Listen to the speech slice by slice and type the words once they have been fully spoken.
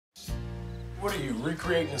What are you,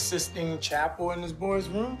 recreating a Sistine Chapel in this boy's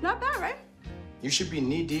room? Not bad, right? You should be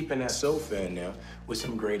knee-deep in that sofa in there with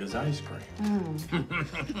some Grater's ice cream.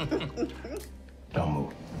 Don't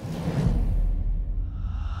move.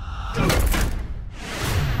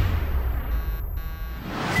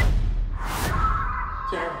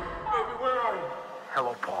 Sam, baby, where are you?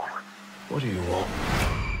 Hello, Paul. What do you want?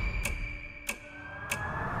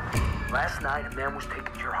 Last night, a man was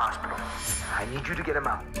taken to your hospital. I need you to get him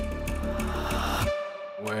out.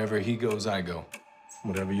 Wherever he goes, I go.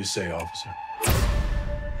 Whatever you say, officer.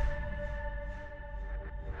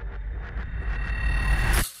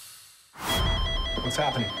 What's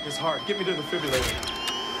happening? His heart. Get me to the defibrillator.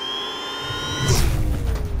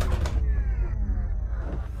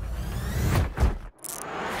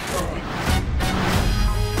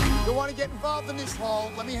 You want to get involved in this,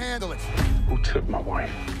 Paul? Let me handle it. Who took my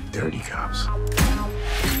wife? Dirty cops.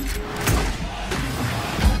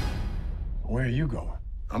 Where are you going?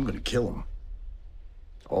 I'm gonna kill them.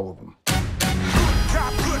 All of them. Good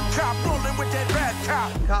cop, rolling with that bad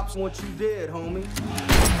cop. Cops want you dead, homie.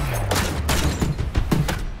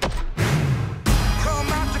 Come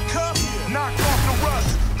out the cuff, knock off the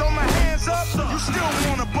rust. Throw my hands up, you still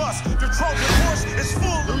wanna bust. The Trojan horse is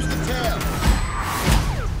full. Who's the tail?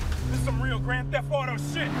 This is some real Grand Theft Auto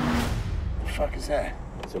shit. The fuck is that?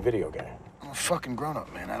 It's a video game. I'm a fucking grown-up,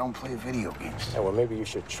 man. I don't play video games. Yeah, well, maybe you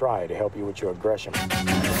should try to help you with your aggression.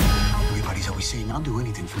 Everybody's always saying, I'll do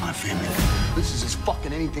anything for my family. This is as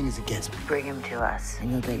fucking anything as it gets. Bring him to us, and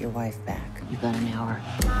you'll get your wife back. You've got an hour.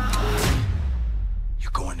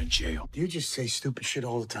 You're going to jail. Do you just say stupid shit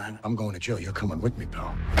all the time? I'm going to jail. You're coming with me,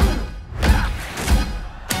 pal. You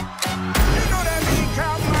know that mean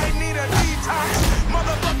cop might need a detox.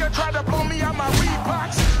 Motherfucker tried to blow me out my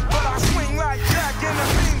Reeboks, but I swing like Jack in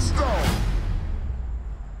a beanstalk.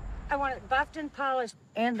 I want it buffed and polished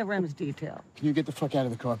and the rims detailed. Can you get the fuck out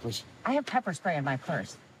of the car, please? I have pepper spray in my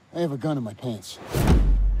purse. I have a gun in my pants.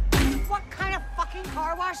 What kind of fucking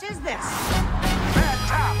car wash is this? Bad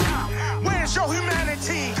cop, where's your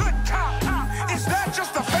humanity?